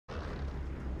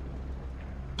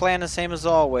plan the same as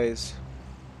always.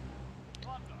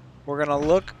 We're gonna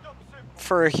look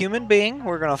for a human being.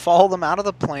 We're gonna follow them out of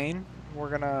the plane. We're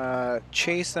gonna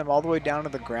chase them all the way down to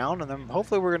the ground, and then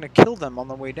hopefully we're gonna kill them on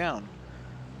the way down.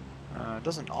 It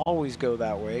doesn't always go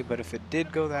that way, but if it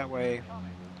did go that way,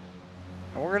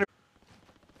 and we're gonna.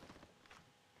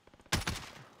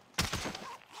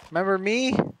 Remember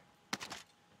me?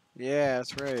 Yeah,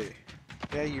 that's right.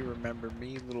 Yeah, you remember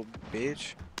me, little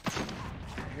bitch.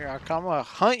 Here, I'm gonna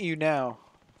hunt you now.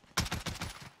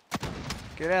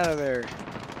 Get out of there.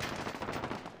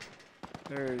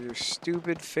 There, your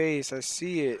stupid face. I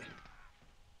see it.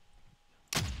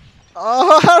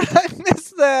 Oh, how did I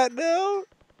miss that? No.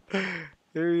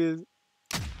 There he is.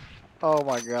 Oh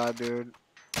my god, dude.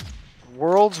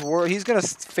 He's gonna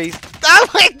face. Oh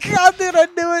my god, dude, I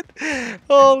knew it.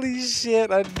 Holy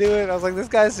shit, I knew it. I was like, this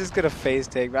guy's just gonna face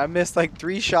take me. I missed like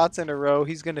 3 shots in a row.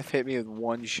 He's gonna hit me with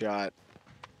 1 shot.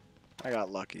 I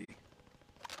got lucky.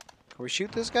 Can we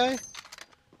shoot this guy?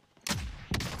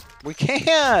 We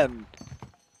can!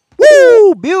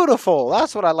 Woo! Beautiful!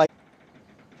 That's what I like.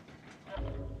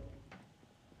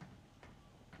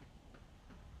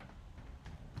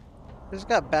 Just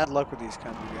got bad luck with these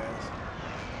kinds of guys.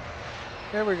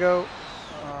 There we go.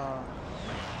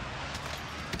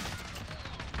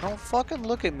 Don't fucking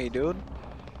look at me, dude.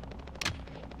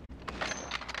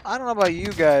 I don't know about you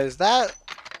guys. That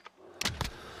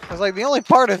was like the only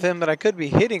part of him that I could be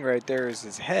hitting right there is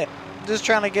his head. I'm just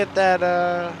trying to get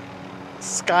that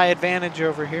sky advantage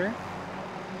over here.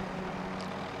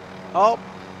 Oh.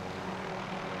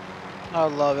 I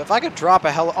love it. If I could drop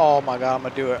a oh my god, I'm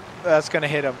gonna do it. That's gonna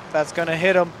hit him. That's gonna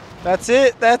hit him. That's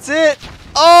it. That's it.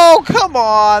 Oh, come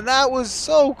on. That was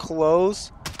so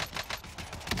close.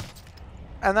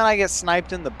 And then I get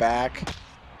sniped in the back.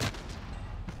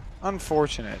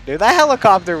 Unfortunate, dude. That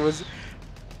helicopter was...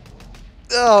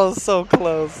 Oh, so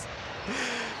close.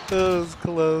 It was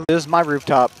close. This is my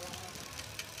rooftop.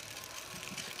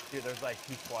 Dude, there's like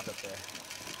 2 squads up there.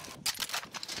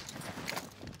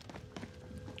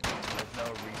 There's no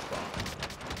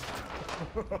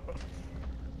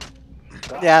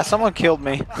respawn. Yeah, someone killed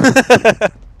me.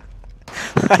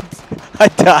 I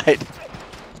died.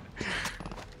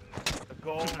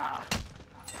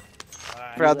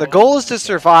 The goal is to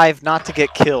survive, not to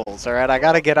get kills, alright? I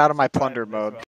gotta get out of my plunder mode.